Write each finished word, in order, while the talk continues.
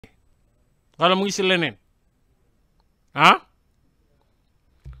wala mu ngi si leneen ah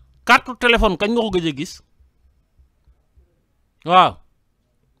carte téléphone kañ nga ko gëj a gis waaw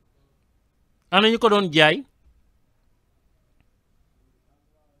ana ñu ko doon jaay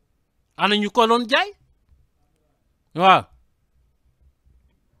ana ñu ko doon jaay waaw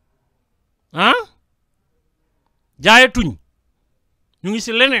ah jaayatuñ ñu ngi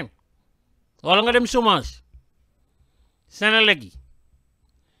si leneen wala nga dem chômage Sénégal yi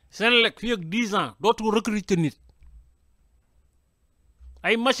Sénégal fii ak 10 ans dootul recruter nit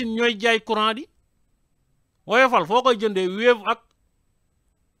ay machine ñooy jaay courant di woyofal foo koy jëndee Wave ak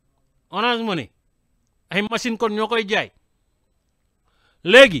Orange Money ay machine kon ñoo koy jaay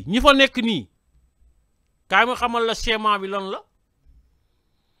léegi ñi fa nekk nii kaay ma xamal la schéma bi lan la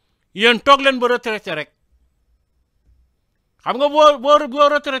yéen toog leen ba retraité rek xam nga boo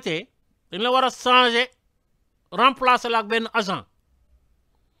retraité dañ la war a changer remplacer la ak benn agent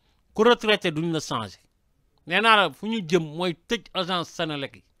ku retraité duñ la changer nee naa la fu ñu jëm mooy tëj agence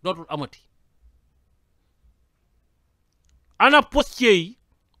Sénégal yi dootul amati ana postier yi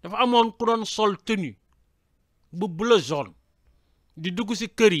dafa amoon ku doon sol tenue bu bleu jaune di dugg si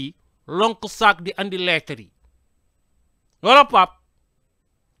kër yi lonk saak di andi lettre yi wala pap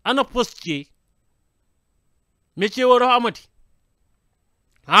ana postier métier woo dafa amati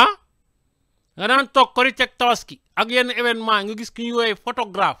ah nga daan toog Korite ak Tabaski ak yenn événement nga gis ki ñuy woowee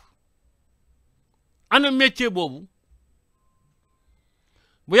photographe ana métier boobu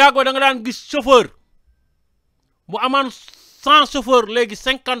bu yàggoo da nga daan gis chauffeur bu amaan 100 chauffeur léegi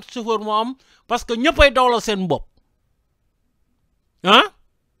 50 chauffeur moo am parce que ñëppay dawlal seen bopp ah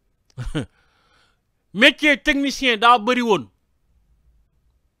métier technicien daa bëri woon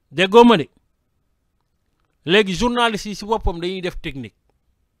déggoo ma de léegi journaliste yi si boppam dañuy def technique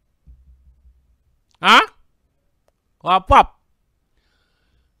ah waa pap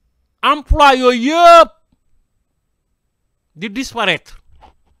emploi yooyu yëpp di disparaître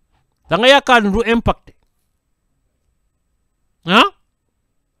da nga yaakaar ni du impacté ah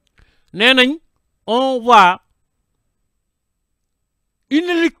nee nañ on va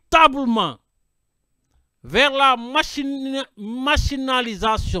inéluctablement vers la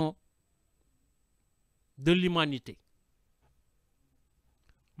machinalisation de l'humanité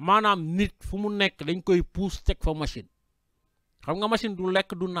maanaam nit fu mu nekk dañ koy pousse teg fa machine xam nga machine du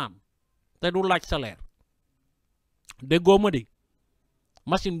lekk du naan te du laaj salaire déggoo ma de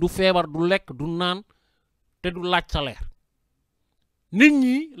machine du feebar du lekk du naan te du laaj salaire nit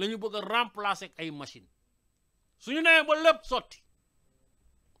ñi la ñu bëgg a remplacer ak ay machine suñu nee ba lépp sotti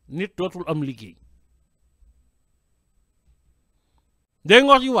nit dootul am liggéey dégg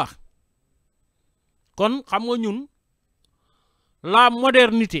nga wax yu wax kon xam nga ñun la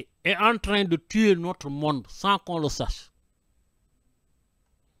modernité est en train de tuer notre monde sans qu'on le sache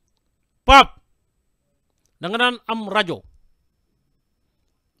Pape da nga daan am rajo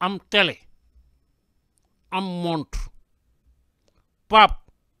am télé am montre Pape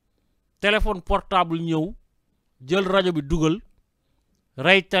téléphone portable ñëw jël rajo bi dugal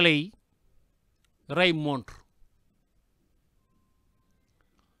rey télé yi rey montre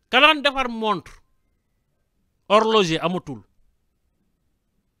ka daan defar montre horloger amatul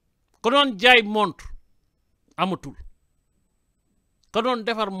ka doon jaay montre amatul ka doon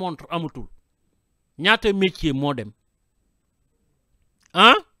defar montre amatul ñaata métier moo dem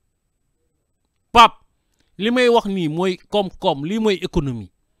ah Pape li may wax nii mooy koom-koom lii mooy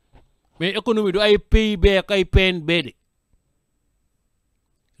économie mais économie du ay PIB ak ay PNB de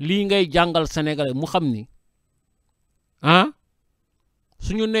lii ngay jàngal Sénégalais mu xam ni ah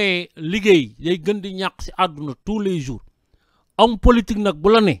suñu nee liggéey day gën di ñàkk ci àdduna tous les jours am politique nag bu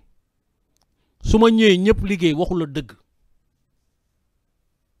la ne su ma ñëwee ñëpp liggéey waxu la dëgg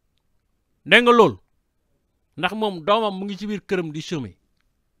dégg nga lool ndax moom doomam mu ngi ci biir këram di chômer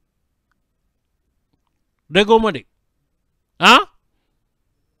déggoo ma de ah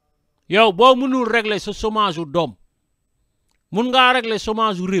yow boo mënul régler sa chômage u doom mun ngaa régler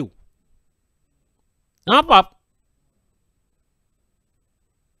chômage u réew ah Pape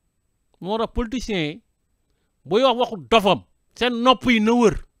moo tax politiciens yi buy wax waxu dofam seen nopp yi na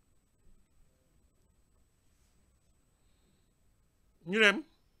wër ñu dem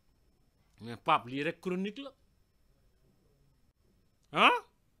mais Pape lii rek chronique la ah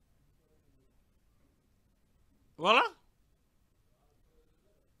voilà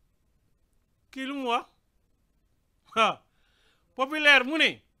kii lu mu wax ah populaire mu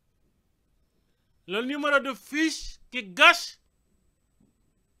ne le numéro de fiche qui gâche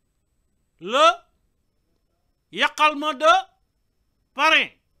le yàqalma de parrain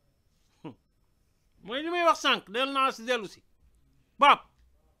mooy li may wax sànq del naa si dellu si Pape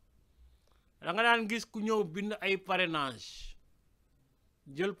da nga daan gis ku ñëw bind ay parrainage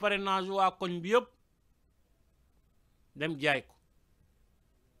jël parrainage waa koñ bi yëpp dem jaay ko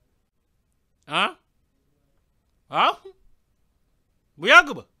ah waaw bu yàgg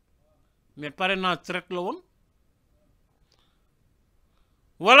ba mais parrainage rek la woon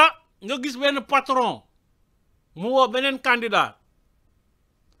wala nga gis benn patron mu woo beneen candidat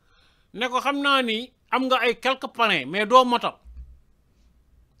ne ko xam naa ni am nga ay quelques parrains mais doo motal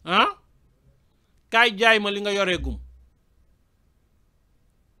ah kaay jaay ma li nga yoree gum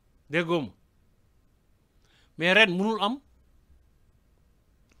déggoom mais ren mënul am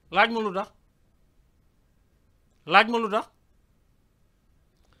laaj ma lu tax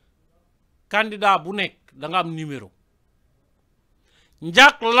candidat bu nekk da nga am numéro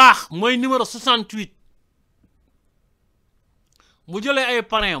njaak laax mooy numéro 68 mu jëlee ay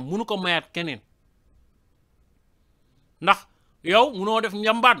parrain am mënu ko mayaat keneen ndax yow mënoo def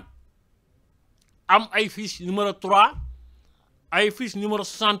njambaan am ay fiche numéro 3 ay fiche numéro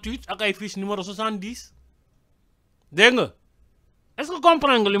 68 ak ay fiche numéro 70 dégg nga est-ce que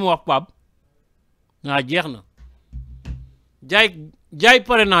comprendre nga li mu wax Pape waa jeex na jaay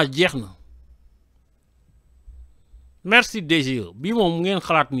parrainage jeex na merci DGE bii moom ngeen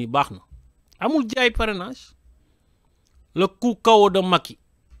xalaat nii baax na amul jaay parrainage le coup KO de Macky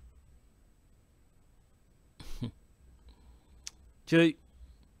cëy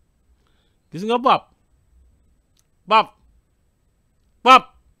gis nga Pape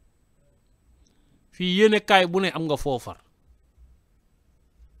fii yéene kaay bu ne am nga foofar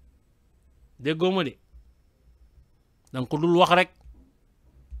déggoo ma de danga ko dul wax rek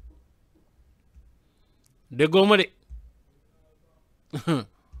déggoo ma de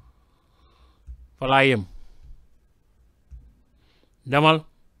fa laa yem demal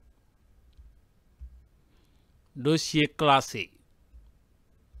dossier classé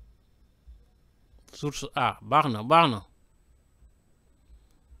source A baax na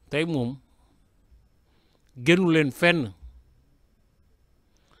tey moom génnu leen fenn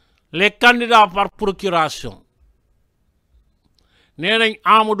les candidats par procuration nee nañ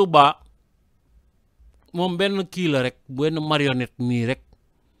Amadou Ba moom benn kii la rek benn marionnette nii rek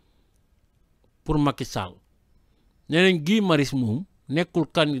pour Macky Sall nee nañ Guy Marius moom nekkul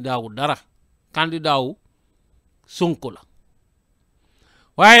candidat wu dara candidat wu Sonko la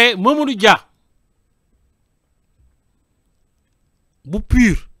waaye Mamadou Dia bu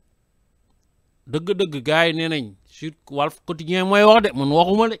pur dëgg-dëgg gars yi nee nañ sur Walf Quotidien mooy wax de man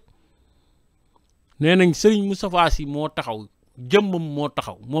waxuma de nee nañ Serigne Moustapha Sy moo taxaw jëmmam moo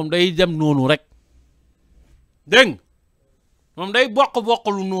taxaw moom day dem noonu rek dégg moom day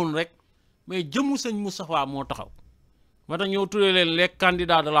bokk-bokkalu noonu rek mais jëmmu sëñ Moustapha moo taxaw moo tax ñëw tuddee leen les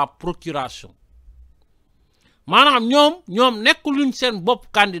candidats de la procuration maanaam ñoom nekkuluñ seen bopp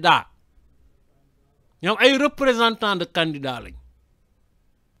candidat ñoom ay représentants de candidat lañ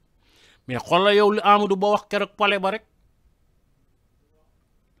mais xoolal yow li Amadou Ba wax keroog palais ba rek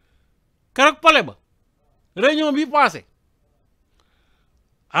keroog palais ba réunion bi passé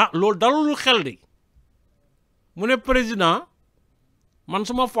ah loolu dalul xel de mu ne président man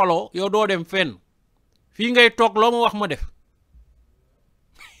suma faloo yow doo dem fenn fii ngay toog loo ma wax ma def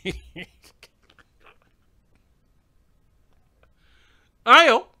ah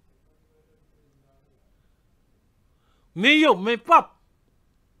yow mais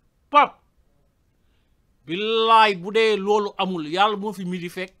Pape billaay bu dee loolu amul yàlla moo fi midi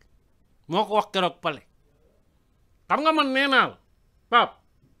fekk moo ko wax keroog pale xam nga man nee naa la Pape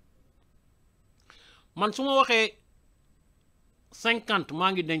man su ma waxee 50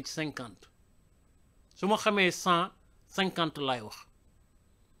 maa ngi denc 50 su ma xamee 150 laay wax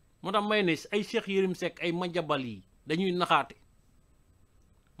moo tax may ne ay Cheikh Yérim Seck ay majabal yi dañuy naxaate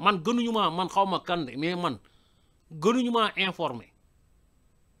man gënuñu maa man xaw ma kande mais man gënuñu maa informé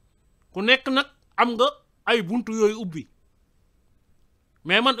ku nekk nag am nga ay buntu yooyu ubbi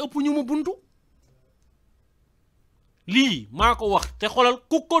mais man ëpp ñu mu buntu lii maa ko wax te xoolal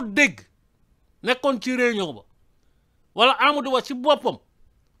ku ko dégg nekkoon ci réunion ba wala Amadou Ba ci boppam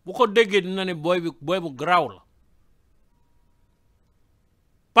bu ko déggee dina ne booy bu garaaw la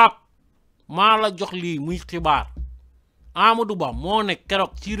Pape maa la jox lii muy xibaar Amadou Ba moo ne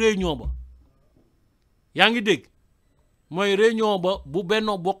keroog ci réunion ba yaa ngi dégg mooy réunion ba bu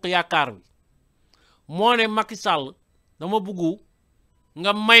Benno Bokk Yaakaar bi moo ne Macky Sall dama bëggu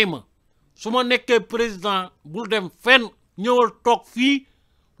nga may ma su ma nekkee président bul dem fenn ñëwal toog fii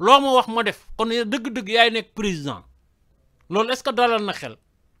loo ma wax ma def kon dëgg-dëgg yaay nekk président loolu est-ce que dalal na xel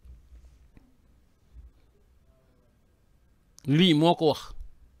lii moo ko wax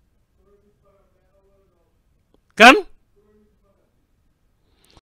kan